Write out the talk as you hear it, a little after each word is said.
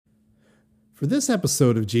For this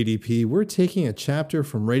episode of GDP, we're taking a chapter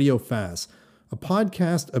from Radio Fast, a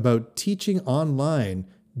podcast about teaching online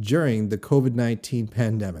during the COVID-19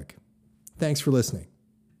 pandemic. Thanks for listening.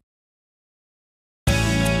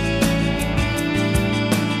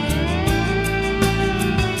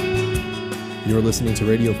 You're listening to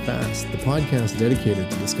Radio Fast, the podcast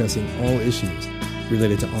dedicated to discussing all issues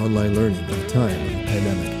related to online learning at the time of the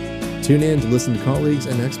pandemic. Tune in to listen to colleagues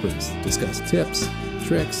and experts discuss tips,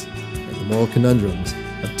 tricks, and the moral conundrums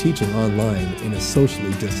of teaching online in a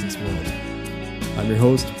socially distanced world. I'm your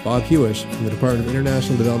host, Bob Hewish from the Department of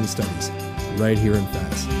International Development Studies, right here in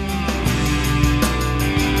FAST.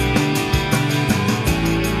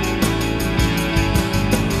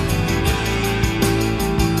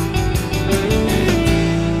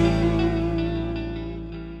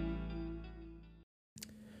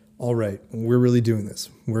 All right, we're really doing this.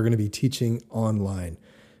 We're going to be teaching online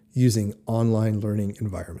using online learning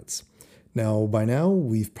environments. Now, by now,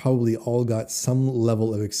 we've probably all got some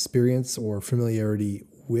level of experience or familiarity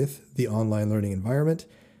with the online learning environment,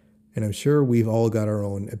 and I'm sure we've all got our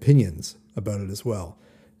own opinions about it as well,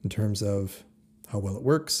 in terms of how well it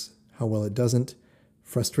works, how well it doesn't,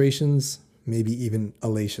 frustrations, maybe even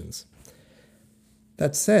elations.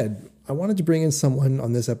 That said, I wanted to bring in someone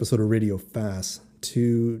on this episode of Radio Fast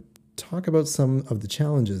to talk about some of the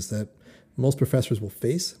challenges that most professors will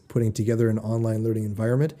face putting together an online learning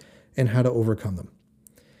environment and how to overcome them.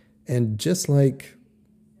 And just like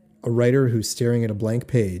a writer who's staring at a blank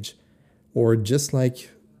page, or just like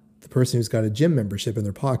the person who's got a gym membership in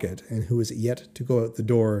their pocket and who is yet to go out the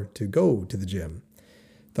door to go to the gym,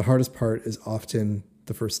 the hardest part is often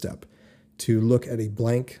the first step, to look at a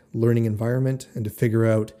blank learning environment and to figure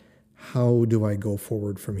out, how do I go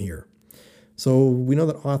forward from here? So we know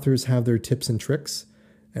that authors have their tips and tricks,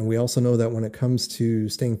 and we also know that when it comes to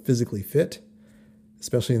staying physically fit,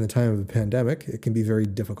 especially in the time of a pandemic, it can be very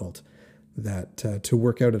difficult. That to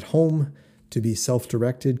work out at home, to be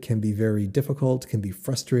self-directed can be very difficult, can be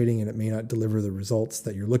frustrating, and it may not deliver the results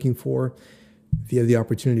that you're looking for. If you have the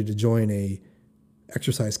opportunity to join a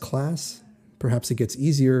exercise class, perhaps it gets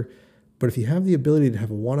easier, but if you have the ability to have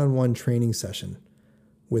a one-on-one training session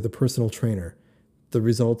with a personal trainer, the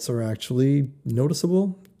results are actually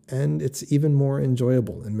noticeable, and it's even more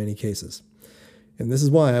enjoyable in many cases. And this is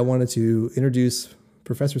why I wanted to introduce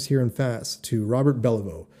professors here in FAST to Robert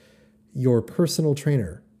Beliveau, your personal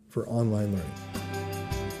trainer for online learning.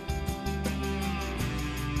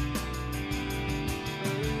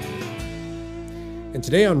 And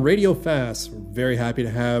today on Radio Fast, we're very happy to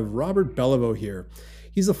have Robert Beliveau here.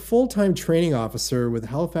 He's a full-time training officer with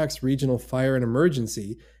Halifax Regional Fire and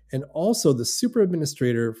Emergency, and also the super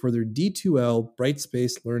administrator for their D2L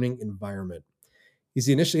Brightspace Learning Environment. He's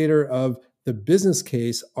the initiator of the business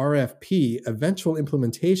case RFP, eventual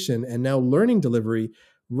implementation, and now learning delivery.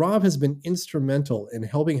 Rob has been instrumental in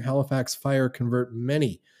helping Halifax Fire convert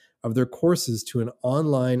many of their courses to an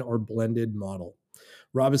online or blended model.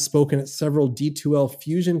 Rob has spoken at several D2L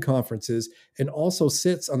Fusion conferences and also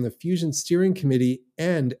sits on the Fusion Steering Committee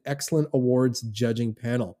and Excellent Awards judging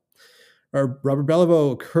panel. Robert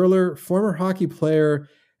Beliveau, curler, former hockey player,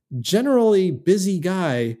 generally busy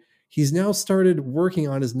guy, he's now started working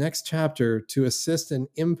on his next chapter to assist and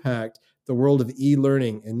impact the world of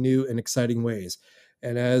e-learning in new and exciting ways.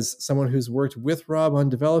 And as someone who's worked with Rob on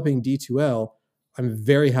developing D2L, I'm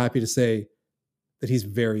very happy to say that he's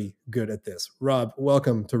very good at this. Rob,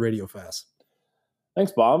 welcome to Radio Fast.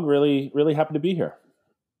 Thanks, Bob. Really, really happy to be here.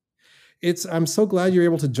 I'm so glad you're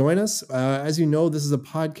able to join us. As you know, this is a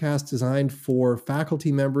podcast designed for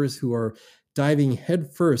faculty members who are diving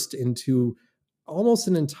headfirst into almost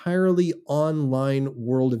an entirely online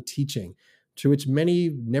world of teaching, to which many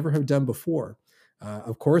never have done before.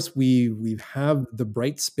 Of course, we have the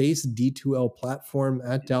Brightspace D2L platform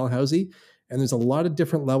at Dalhousie, and there's a lot of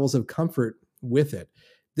different levels of comfort with it.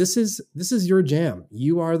 This is your jam.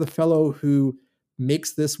 You are the fellow who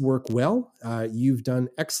makes this work well. You've done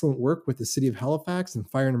excellent work with the City of Halifax and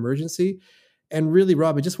Fire and Emergency. And really,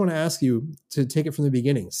 Rob, I just want to ask you to take it from the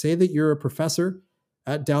beginning. Say that you're a professor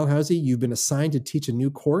at Dalhousie, you've been assigned to teach a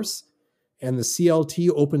new course, and the CLT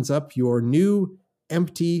opens up your new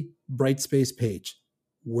empty Brightspace page.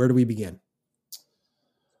 Where do we begin?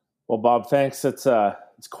 Well, Bob, thanks. It's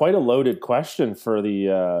quite a loaded question for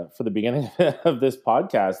the beginning of this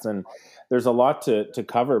podcast, and there's a lot to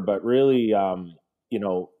cover. But really,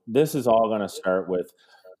 this is all going to start with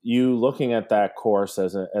you looking at that course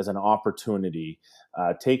as an opportunity,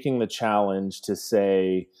 taking the challenge to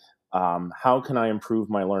say, how can I improve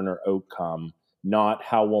my learner outcome, not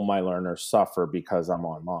how will my learner suffer because I'm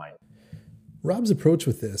online. Rob's approach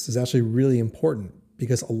with this is actually really important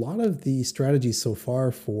because a lot of the strategies so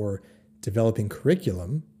far for developing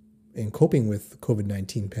curriculum and coping with the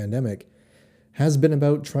COVID-19 pandemic has been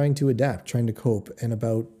about trying to adapt, trying to cope, and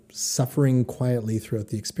about suffering quietly throughout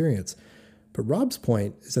the experience. But Rob's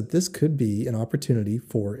point is that this could be an opportunity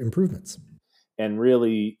for improvements. And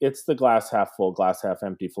really, it's the glass half full, glass half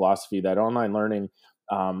empty philosophy that online learning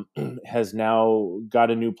has now got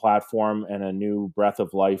a new platform and a new breath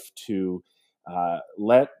of life to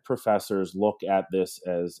let professors look at this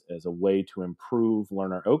as a way to improve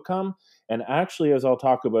learner outcome. And actually, as I'll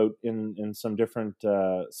talk about in some different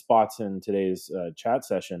spots in today's chat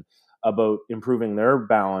session, about improving their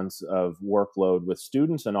balance of workload with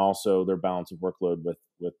students and also their balance of workload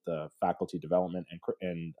with faculty development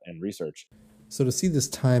and research. So, to see this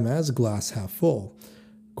time as glass half full,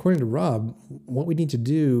 according to Rob, what we need to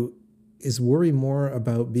do is worry more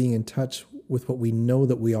about being in touch with what we know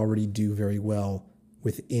that we already do very well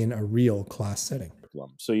within a real class setting.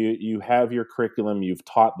 So you have your curriculum, you've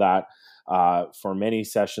taught that for many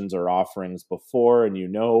sessions or offerings before, and you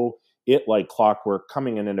know it like clockwork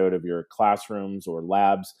coming in and out of your classrooms or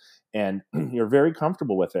labs, and you're very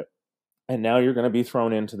comfortable with it. And now you're going to be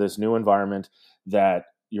thrown into this new environment that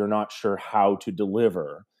you're not sure how to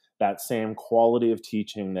deliver that same quality of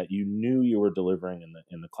teaching that you knew you were delivering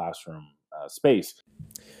in the classroom space.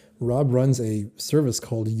 Rob runs a service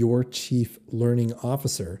called Your Chief Learning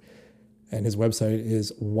Officer, and his website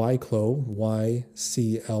is yclo.ca,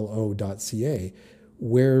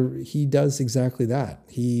 where he does exactly that.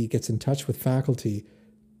 He gets in touch with faculty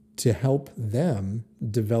to help them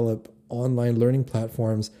develop online learning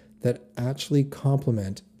platforms that actually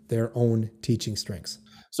complement their own teaching strengths.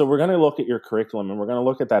 So we're going to look at your curriculum and we're going to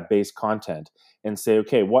look at that base content and say,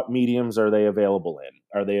 okay, what mediums are they available in?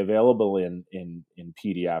 Are they available in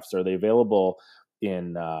PDFs? Are they available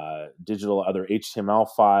in digital other HTML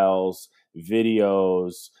files,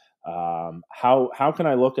 videos? How can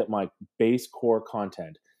I look at my base core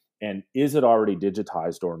content, and is it already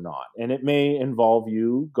digitized or not? And it may involve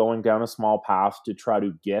you going down a small path to try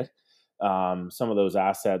to get some of those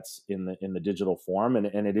assets in the digital form, and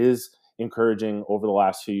it is encouraging. Over the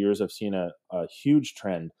last few years, I've seen a huge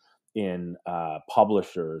trend in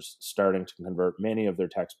publishers starting to convert many of their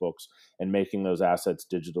textbooks and making those assets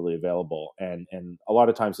digitally available. And a lot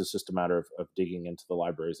of times it's just a matter of digging into the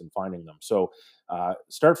libraries and finding them. So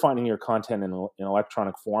start finding your content in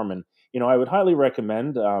electronic form. And, I would highly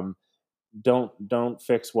recommend don't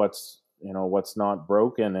fix what's not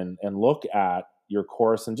broken, and look at your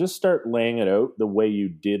course and just start laying it out the way you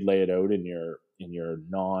did lay it out in your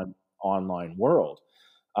non-online world,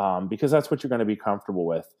 because that's what you're going to be comfortable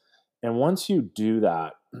with. And once you do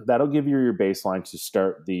that, that'll give you your baseline to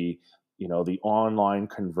start the online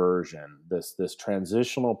conversion, this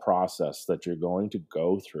transitional process that you're going to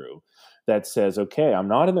go through that says, okay, I'm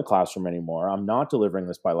not in the classroom anymore. I'm not delivering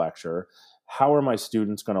this by lecture. How are my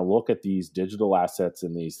students going to look at these digital assets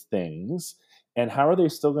and these things? And how are they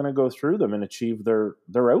still going to go through them and achieve their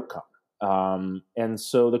outcome? And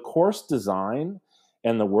so the course design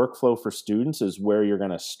and the workflow for students is where you're going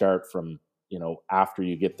to start from, after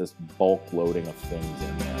you get this bulk loading of things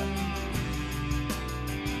in there.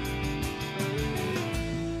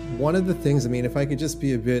 One of the things, if I could just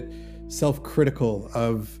be a bit self-critical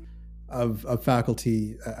of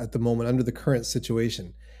faculty at the moment under the current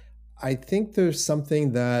situation, I think there's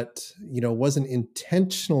something that, wasn't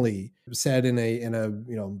intentionally said in a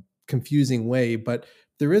confusing way, but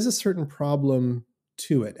there is a certain problem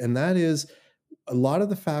to it. And that is, a lot of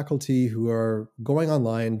the faculty who are going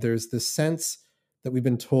online, there's this sense that we've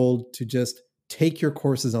been told to just take your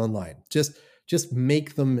courses online, just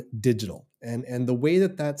make them digital. And the way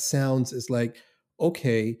that sounds is like,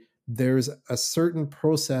 okay, there's a certain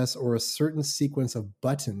process or a certain sequence of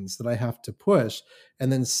buttons that I have to push,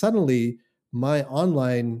 and then suddenly my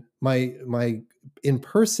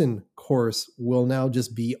in-person course will now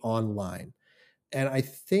just be online. And I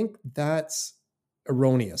think that's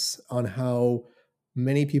erroneous on how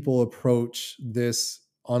many people approach this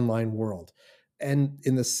online world. And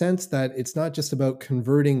in the sense that it's not just about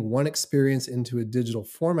converting one experience into a digital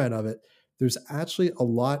format of it, there's actually a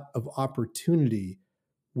lot of opportunity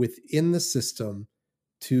within the system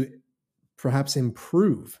to perhaps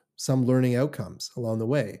improve some learning outcomes along the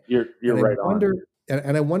way. You're right on.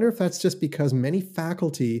 And I wonder if that's just because many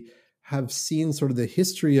faculty have seen sort of the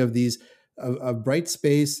history of these of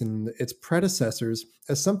Brightspace and its predecessors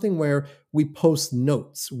as something where we post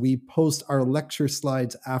notes, we post our lecture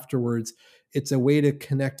slides afterwards. It's a way to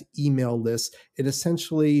connect email lists. It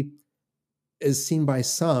essentially is seen by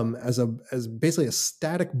some as basically a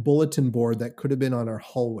static bulletin board that could have been on our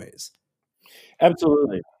hallways.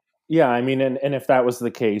 Absolutely. Yeah, I mean, and if that was the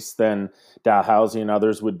case, then Dalhousie and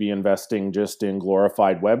others would be investing just in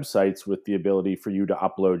glorified websites with the ability for you to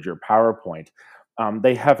upload your PowerPoint.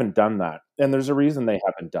 They haven't done that, and there's a reason they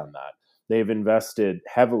haven't done that. They've invested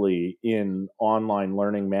heavily in online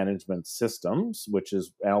learning management systems, which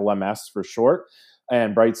is LMS for short,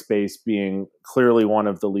 and Brightspace being clearly one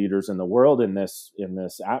of the leaders in the world in this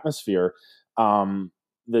atmosphere. Um,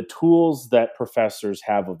 the tools that professors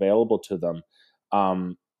have available to them.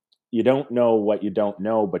 Um, you don't know what you don't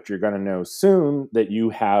know, but you're going to know soon that you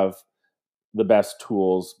have the best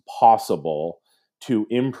tools possible to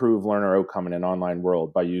improve learner outcome in an online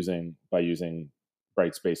world by using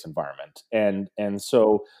Brightspace environment. And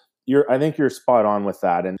so I think you're spot on with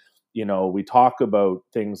that. And we talk about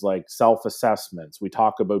things like self-assessments, we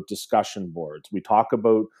talk about discussion boards, we talk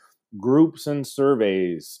about groups and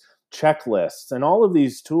surveys, checklists, and all of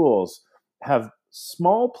these tools have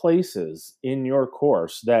small places in your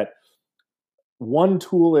course that one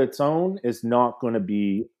tool its own is not going to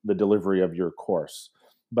be the delivery of your course.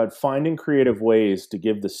 But finding creative ways to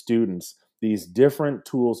give the students these different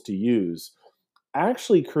tools to use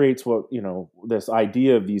actually creates this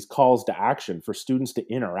idea of these calls to action for students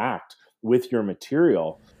to interact with your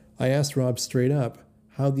material. I asked Rob straight up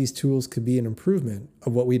how these tools could be an improvement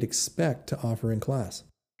of what we'd expect to offer in class.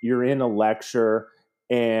 You're in a lecture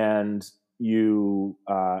and you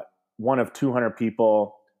one of 200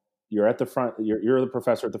 people, you're at the front, you're the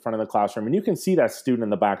professor at the front of the classroom, and you can see that student in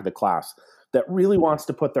the back of the class that really wants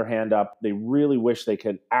to put their hand up. They really wish they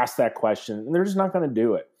could ask that question, and they're just not going to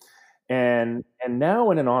do it. And now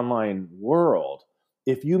in an online world,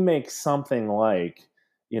 if you make something like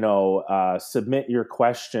submit your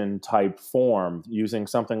question type form using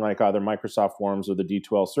something like either Microsoft Forms or the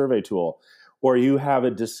D2L survey tool, or you have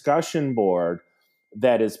a discussion board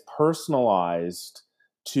that is personalized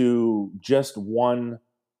to just one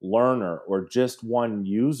learner or just one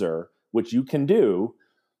user, which you can do,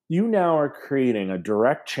 you now are creating a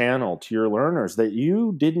direct channel to your learners that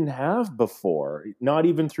you didn't have before, not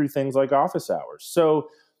even through things like office hours. So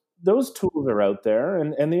those tools are out there.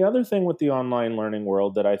 And the other thing with the online learning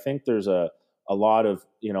world that I think there's a lot of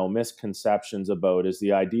misconceptions about is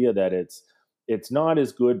the idea that it's not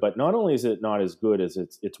as good, but not only is it not as good as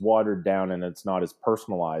it's watered down and it's not as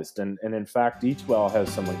personalized. And in fact, D2L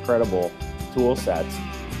has some incredible tool sets.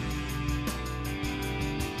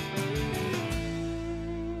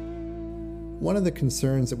 One of the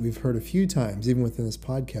concerns that we've heard a few times, even within this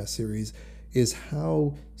podcast series, is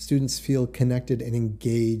how students feel connected and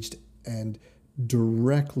engaged and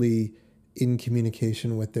directly in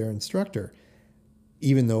communication with their instructor,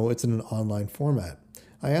 even though it's in an online format.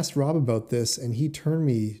 I asked Rob about this, and he turned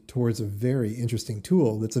me towards a very interesting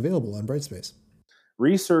tool that's available on Brightspace.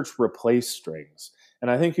 Research replace strings.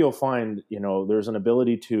 And I think you'll find, there's an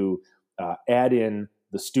ability to add in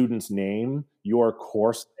the student's name, your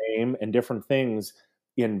course name, and different things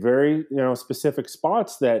in very, specific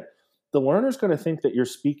spots that the learner's going to think that you're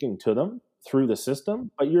speaking to them through the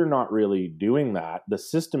system, but you're not really doing that. The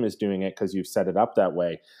system is doing it because you've set it up that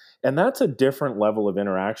way. And that's a different level of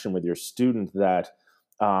interaction with your student that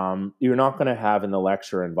you're not going to have in the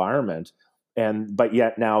lecture environment. But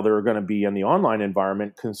yet now they're going to be in the online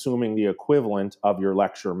environment consuming the equivalent of your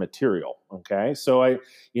lecture material. Okay. So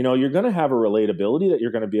you're going to have a relatability that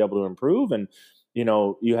you're going to be able to improve. And,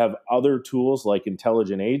 you have other tools like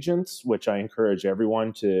intelligent agents, which I encourage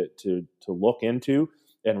everyone to look into,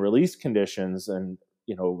 and release conditions. And,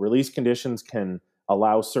 release conditions can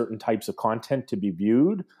allow certain types of content to be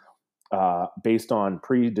viewed based on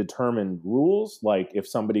predetermined rules. Like if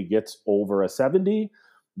somebody gets over a 70,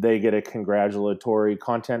 they get a congratulatory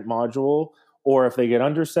content module. Or if they get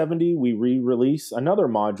under 70, we re-release another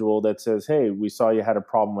module that says, hey, we saw you had a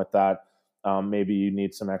problem with that. Maybe you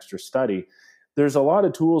need some extra study. There's a lot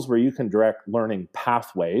of tools where you can direct learning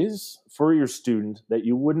pathways for your student that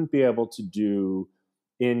you wouldn't be able to do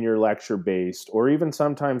in your lecture-based or even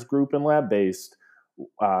sometimes group and lab-based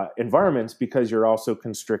environments, because you're also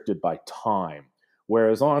constricted by time.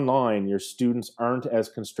 Whereas online, your students aren't as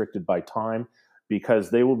constricted by time because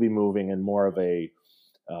they will be moving in more of in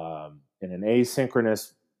an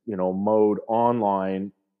asynchronous mode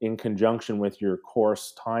online in conjunction with your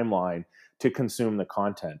course timeline to consume the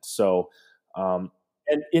content. So and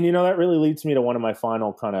that really leads me to one of my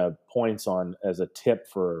final kind of points on as a tip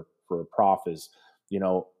for a prof is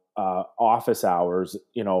office hours.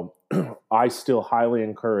 I still highly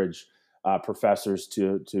encourage professors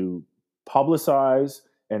to publicize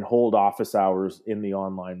and hold office hours in the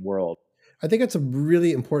online world. I think that's a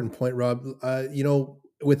really important point, Rob.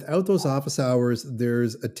 Without those office hours,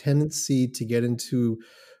 there's a tendency to get into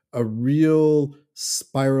a real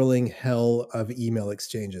spiraling hell of email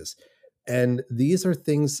exchanges. And these are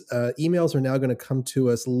things, emails are now going to come to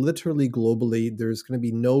us literally globally. There's going to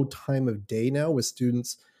be no time of day now with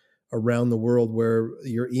students around the world where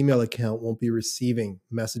your email account won't be receiving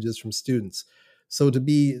messages from students. So to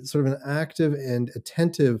be sort of an active and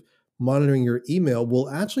attentive monitoring your email will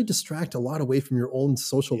actually distract a lot away from your own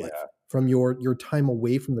social life, Yeah. from your time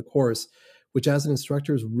away from the course, which as an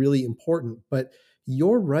instructor is really important. But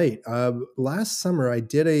you're right. Last summer, I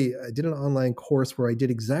did an online course where I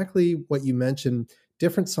did exactly what you mentioned.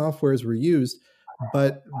 Different softwares were used,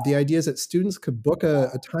 but the idea is that students could book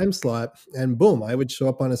a time slot, and boom, I would show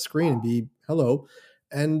up on a screen and be hello,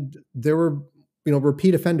 and there were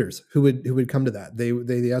repeat offenders who would come to that.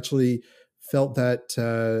 They actually felt that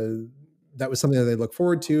that was something that they look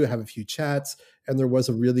forward to, have a few chats, and there was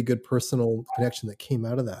a really good personal connection that came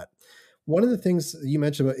out of that. One of the things you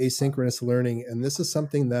mentioned about asynchronous learning, and this is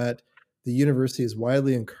something that the university is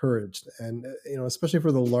widely encouraged, and especially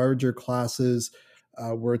for the larger classes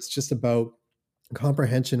where it's just about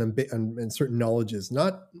comprehension and certain knowledges,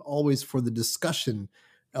 not always for the discussion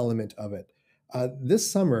element of it. This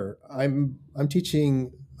summer, I'm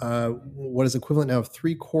teaching what is equivalent now of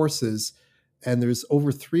 3 courses, and there's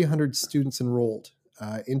over 300 students enrolled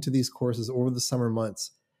into these courses over the summer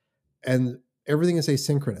months, and everything is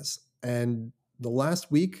asynchronous. And the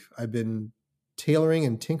last week, I've been tailoring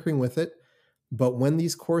and tinkering with it, but when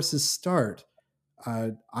these courses start,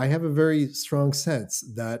 I have a very strong sense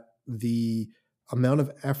that the amount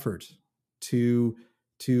of effort to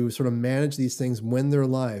sort of manage these things when they're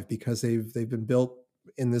live, because they've been built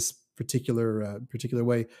in this particular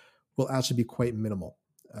way, will actually be quite minimal.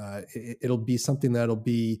 It'll be something that'll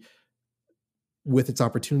be with its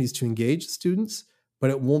opportunities to engage students, but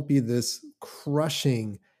it won't be this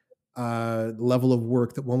crushing level of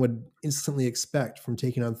work that one would instantly expect from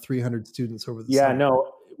taking on 300 students over the Yeah, summer.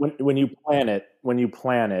 no. When you plan it,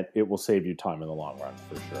 it will save you time in the long run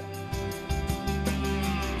for sure.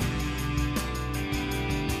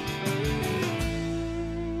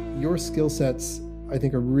 Your skill sets, I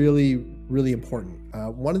think, are really, really important.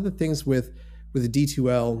 One of the things with the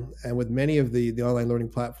D2L and with many of the online learning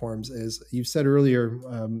platforms is, you said earlier,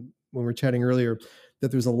 when we were chatting earlier, that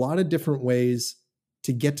there's a lot of different ways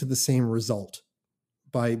to get to the same result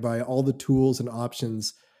by all the tools and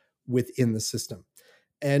options within the system.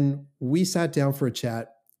 And we sat down for a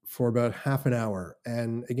chat for about half an hour.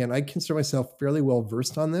 And again, I consider myself fairly well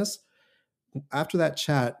versed on this. After that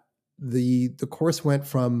chat, the course went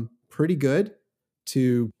from pretty good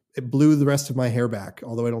to it blew the rest of my hair back,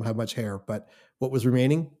 although I don't have much hair, but what was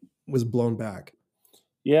remaining was blown back.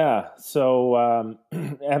 Yeah, so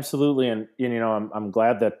absolutely, and I'm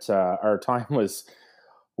glad that our time was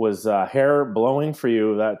hair blowing for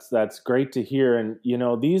you. That's great to hear, and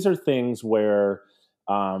these are things where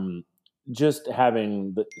just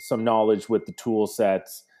having some knowledge with the tool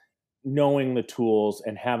sets, knowing the tools,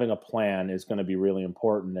 and having a plan is going to be really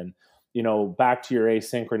important. And back to your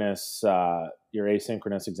asynchronous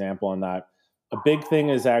example on that, a big thing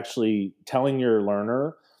is actually telling your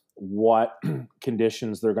learner what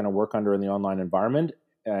conditions they're going to work under in the online environment.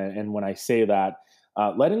 And when I say that,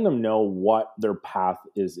 letting them know what their path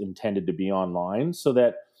is intended to be online, so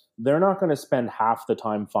that they're not going to spend half the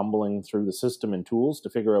time fumbling through the system and tools to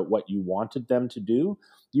figure out what you wanted them to do.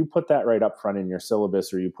 You put that right up front in your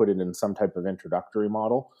syllabus, or you put it in some type of introductory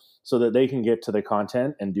model, so that they can get to the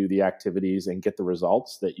content and do the activities and get the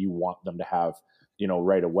results that you want them to have,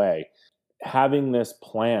 right away. Having this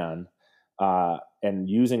plan and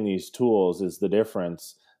using these tools is the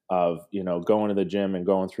difference of going to the gym and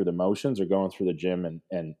going through the motions, or going through the gym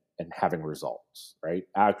and having results, right?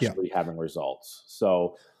 Actually having results.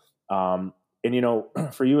 So and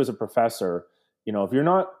for you as a professor, if you're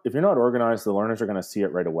not organized, the learners are going to see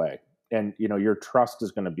it right away, and your trust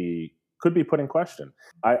is going to could be put in question.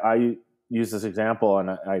 I use this example,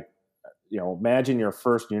 and I imagine your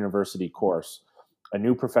first university course. A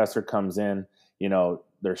new professor comes in,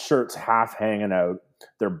 their shirt's half hanging out,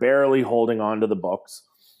 they're barely holding on to the books.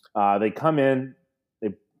 They come in,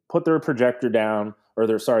 they put their projector down, or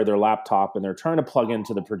their laptop, and they're trying to plug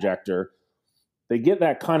into the projector. They get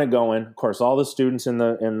that kind of going. Of course, all the students in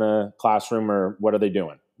the classroom what are they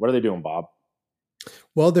doing? What are they doing, Bob?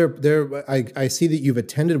 Well, I see that you've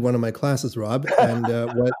attended one of my classes, Rob, and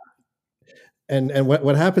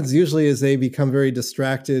what happens usually is they become very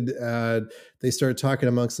distracted. They start talking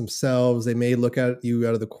amongst themselves. They may look at you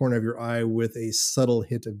out of the corner of your eye with a subtle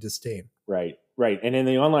hint of disdain. Right. And in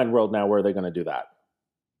the online world now, where are they going to do that?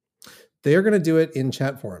 They are going to do it in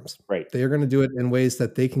chat forums. Right. They are going to do it in ways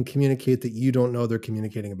that they can communicate that you don't know they're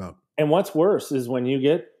communicating about. And what's worse is when you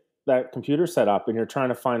get that computer set up and you're trying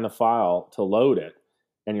to find the file to load it,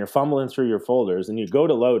 and you're fumbling through your folders and you go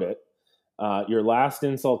to load it, your last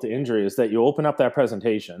insult to injury is that you open up that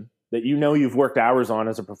presentation that you know you've worked hours on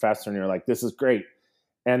as a professor, and you're like, this is great.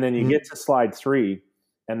 And then you get to slide 3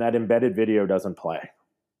 and that embedded video doesn't play.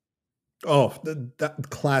 Oh, that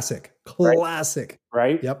classic.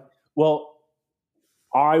 Right? Yep. Well,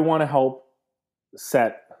 I want to help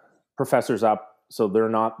set professors up so they're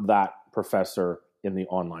not that professor in the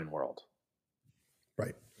online world.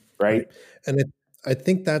 Right. And I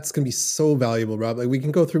think that's going to be so valuable, Rob. Like, we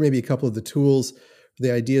can go through maybe a couple of the tools,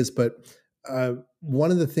 the ideas, but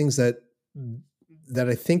one of the things that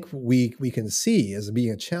I think we can see as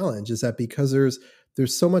being a challenge is that because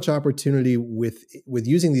there's so much opportunity with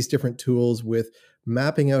using these different tools, with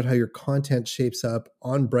mapping out how your content shapes up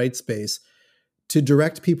on Brightspace to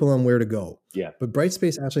direct people on where to go. Yeah. But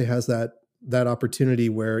Brightspace actually has that opportunity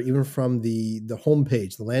where even from the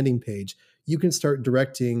homepage, the landing page, you can start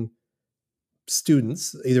directing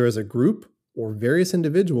students either as a group or various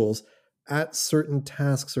individuals at certain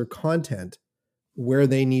tasks or content where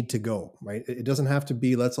they need to go, right? It doesn't have to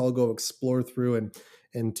be, let's all go explore through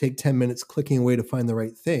and take 10 minutes clicking away to find the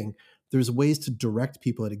right thing. There's ways to direct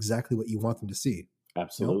people at exactly what you want them to see.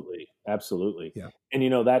 Absolutely. Absolutely. Yeah. And,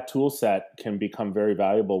 that tool set can become very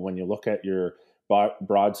valuable when you look at your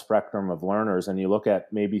broad spectrum of learners and you look at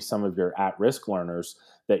maybe some of your at-risk learners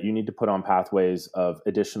that you need to put on pathways of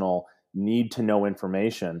additional need to know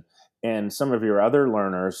information. And some of your other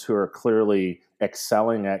learners who are clearly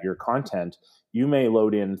excelling at your content, you may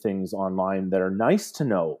load in things online that are nice to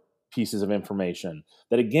know pieces of information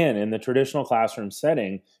that, again, in the traditional classroom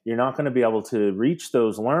setting, you're not going to be able to reach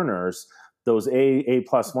those learners, those A+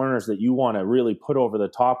 learners that you want to really put over the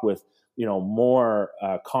top with, more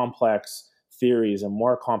complex theories and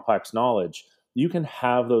more complex knowledge. You can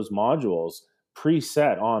have those modules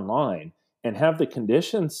preset online and have the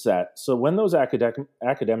conditions set. So when those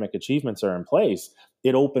academic achievements are in place,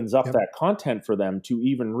 it opens up that content for them to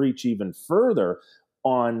even reach even further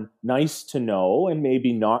on nice to know and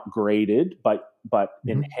maybe not graded, but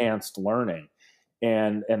enhanced learning.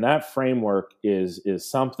 And that framework is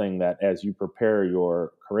something that as you prepare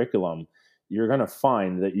your curriculum, you're going to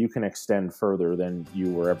find that you can extend further than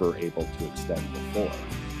you were ever able to extend before.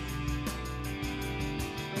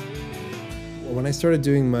 When I started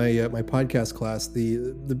doing my my podcast class,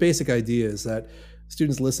 the basic idea is that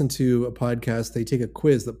students listen to a podcast, they take a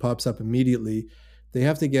quiz that pops up immediately. They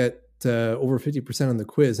have to get over 50% on the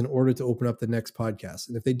quiz in order to open up the next podcast.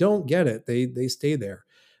 And if they don't get it, they stay there.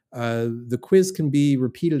 The quiz can be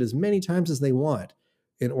repeated as many times as they want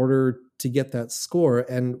in order to get that score.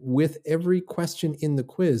 And with every question in the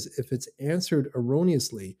quiz, if it's answered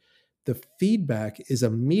erroneously, the feedback is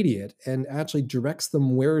immediate and actually directs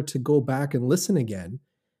them where to go back and listen again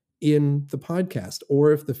in the podcast.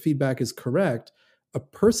 Or if the feedback is correct, a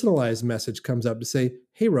personalized message comes up to say,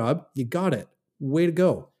 hey, Rob, you got it. Way to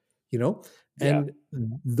go. And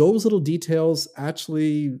those little details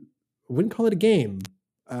actually, I wouldn't call it a game,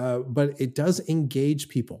 but it does engage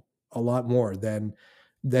people a lot more than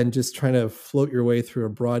just trying to float your way through a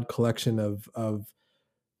broad collection of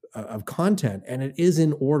content. And it is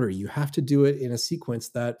in order. You have to do it in a sequence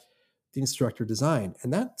that the instructor designed.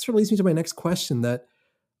 And that sort of leads me to my next question, that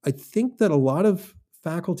I think that a lot of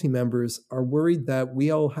faculty members are worried that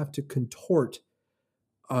we all have to contort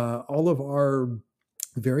all of our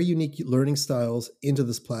very unique learning styles into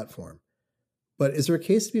this platform. But is there a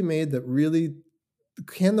case to be made that really,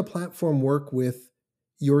 can the platform work with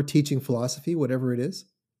your teaching philosophy, whatever it is?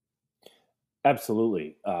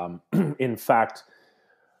 Absolutely. In fact,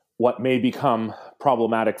 what may become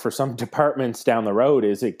problematic for some departments down the road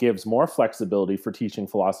is it gives more flexibility for teaching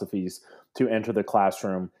philosophies to enter the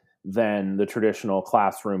classroom than the traditional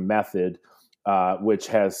classroom method, which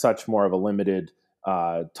has such more of a limited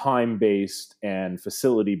time-based and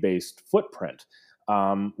facility-based footprint.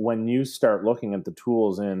 When you start looking at the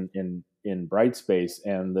tools in Brightspace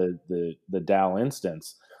and the DAL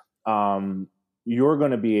instance, you're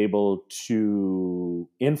going to be able to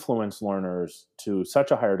influence learners to such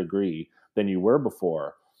a higher degree than you were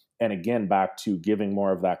before. And again, back to giving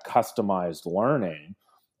more of that customized learning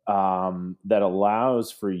that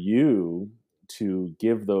allows for you to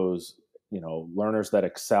give those learners that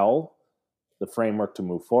excel the framework to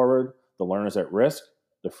move forward, the learners at risk,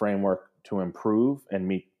 the framework to improve and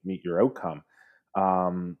meet your outcome.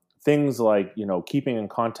 Things like, keeping in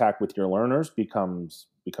contact with your learners becomes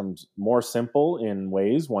more simple in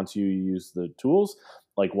ways once you use the tools,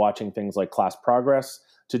 like watching things like class progress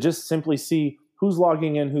to just simply see who's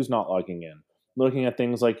logging in, who's not logging in. Looking at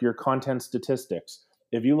things like your content statistics,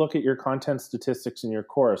 if you look at your content statistics in your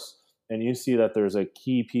course and you see that there's a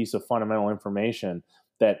key piece of fundamental information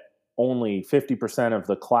that only 50% of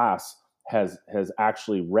the class has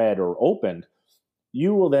actually read or opened,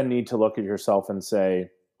 you will then need to look at yourself and say,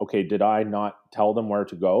 okay, did I not tell them where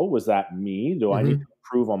to go? Was that me? Do I need to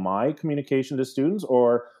improve on my communication to students,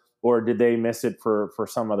 or did they miss it for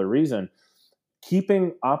some other reason?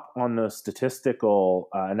 Keeping up on the statistical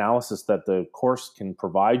analysis that the course can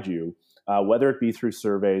provide you, whether it be through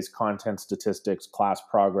surveys, content statistics, class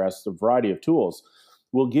progress, a variety of tools,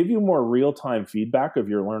 will give you more real-time feedback of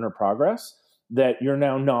your learner progress, that you're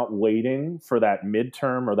now not waiting for that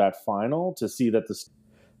midterm or that final to see that the...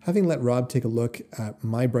 Having let Rob take a look at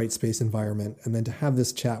my Brightspace environment and then to have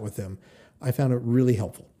this chat with him, I found it really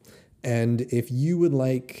helpful. And if you would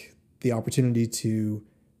like the opportunity to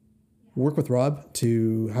work with Rob,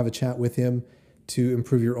 to have a chat with him, to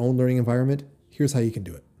improve your own learning environment, here's how you can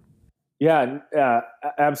do it. Yeah,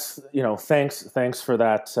 thanks for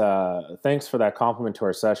that. Thanks for that compliment to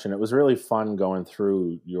our session. It was really fun going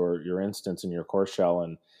through your instance in your course shell,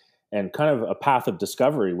 and kind of a path of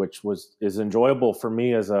discovery, which is enjoyable for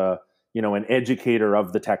me as an educator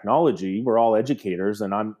of the technology. We're all educators,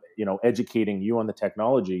 and I'm educating you on the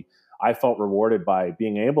technology. I felt rewarded by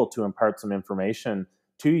being able to impart some information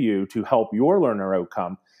to you to help your learner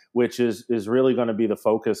outcome, which is really going to be the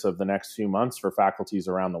focus of the next few months for faculties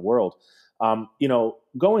around the world.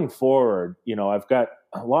 Going forward, I've got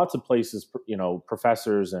lots of places,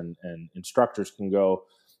 professors and instructors can go.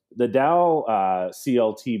 The Dal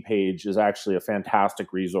CLT page is actually a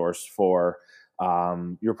fantastic resource for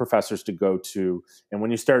your professors to go to. And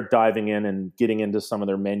when you start diving in and getting into some of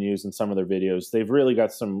their menus and some of their videos, they've really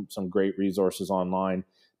got some great resources online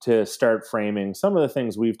to start framing some of the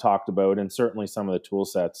things we've talked about, and certainly some of the tool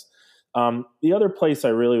sets. The other place I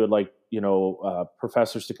really would like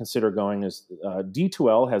professors to consider going is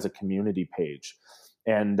D2L has a community page,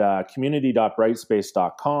 and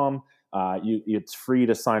community.brightspace.com. It's free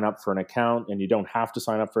to sign up for an account, and you don't have to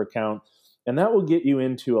sign up for an account. And that will get you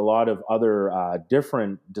into a lot of other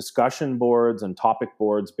different discussion boards and topic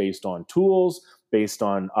boards based on tools, based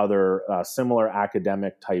on other similar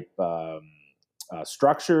academic type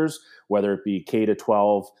structures, whether it be K to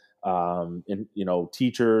 12,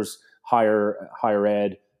 teachers, higher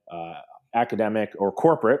ed, academic, or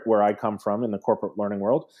corporate, where I come from in the corporate learning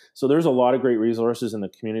world. So there's a lot of great resources in the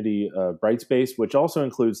community Brightspace, which also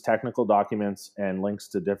includes technical documents and links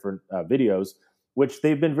to different videos, which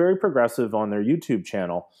they've been very progressive on their YouTube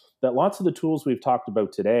channel, that lots of the tools we've talked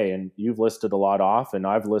about today, and you've listed a lot off, and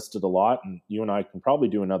I've listed a lot, and you and I can probably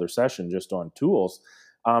do another session just on tools.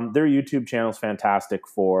 Their YouTube channel is fantastic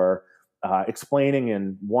for explaining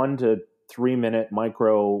in 1 to 3 minute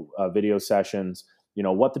micro video sessions,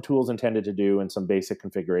 what the tool is intended to do and some basic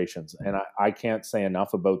configurations. And I can't say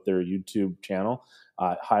enough about their YouTube channel.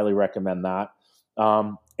 Highly recommend that.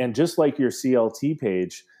 And just like your CLT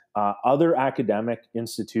page, other academic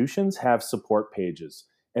institutions have support pages.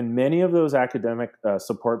 And many of those academic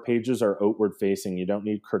support pages are outward facing. You don't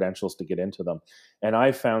need credentials to get into them. And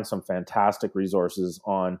I've found some fantastic resources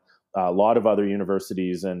on a lot of other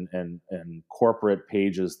universities and corporate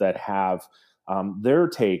pages that have their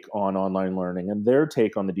take on online learning and their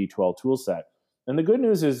take on the D2L tool set. And the good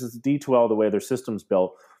news is D2L, the way their system's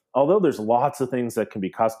built, although there's lots of things that can be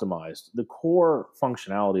customized, the core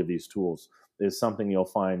functionality of these tools is something you'll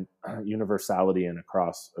find universality in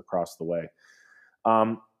across the way.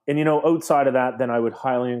 And outside of that, then I would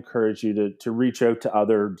highly encourage you to reach out to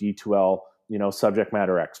other D2L, subject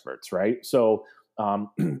matter experts, right? So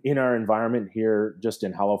in our environment here, just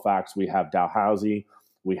in Halifax, we have Dalhousie,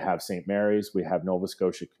 we have St. Mary's, we have Nova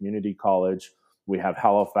Scotia Community College, we have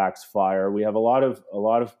Halifax Fire, we have a lot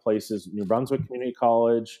of places, New Brunswick Community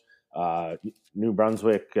College, New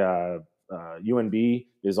Brunswick, UNB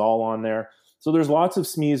is all on there. So there's lots of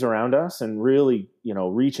SMEs around us, and really,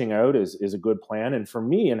 reaching out is a good plan. And for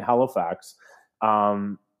me in Halifax,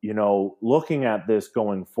 looking at this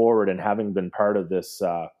going forward and having been part of this,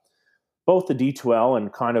 both the D2L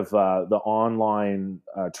and kind of the online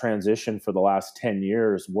transition for the last 10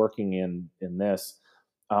 years working in this,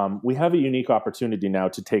 we have a unique opportunity now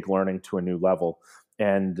to take learning to a new level.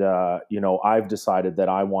 And, I've decided that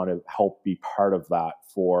I want to help be part of that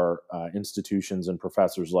for institutions and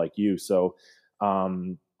professors like you. So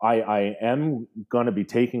I am going to be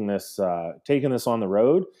taking this on the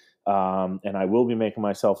road, and I will be making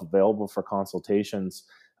myself available for consultations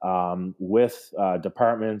with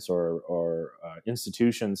departments or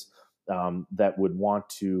institutions that would want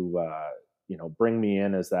to, bring me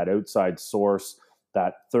in as that outside source,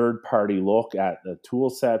 that third-party look at the tool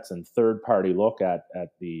sets and third-party look at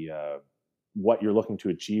the what you're looking to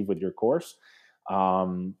achieve with your course.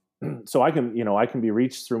 So I can be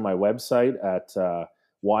reached through my website at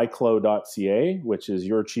yclo.ca, which is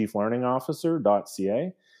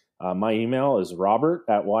yourchieflearningofficer.ca. My email is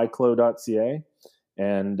robert@yclo.ca.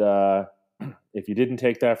 And if you didn't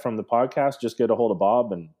take that from the podcast, just get a hold of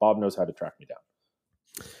Bob, and Bob knows how to track me down.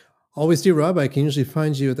 Always do, Rob. I can usually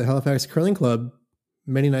find you at the Halifax Curling Club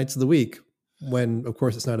many nights of the week when, of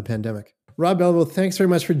course, it's not a pandemic. Rob Beliveau, thanks very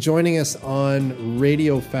much for joining us on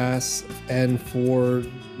Radio Fast and for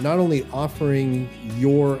not only offering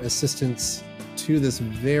your assistance to this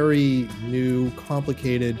very new,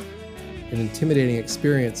 complicated, and intimidating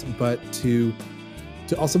experience, but to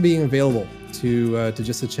also being available to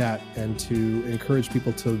just a chat and to encourage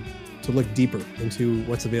people to look deeper into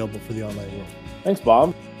what's available for the online world. Thanks,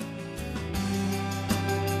 Bob.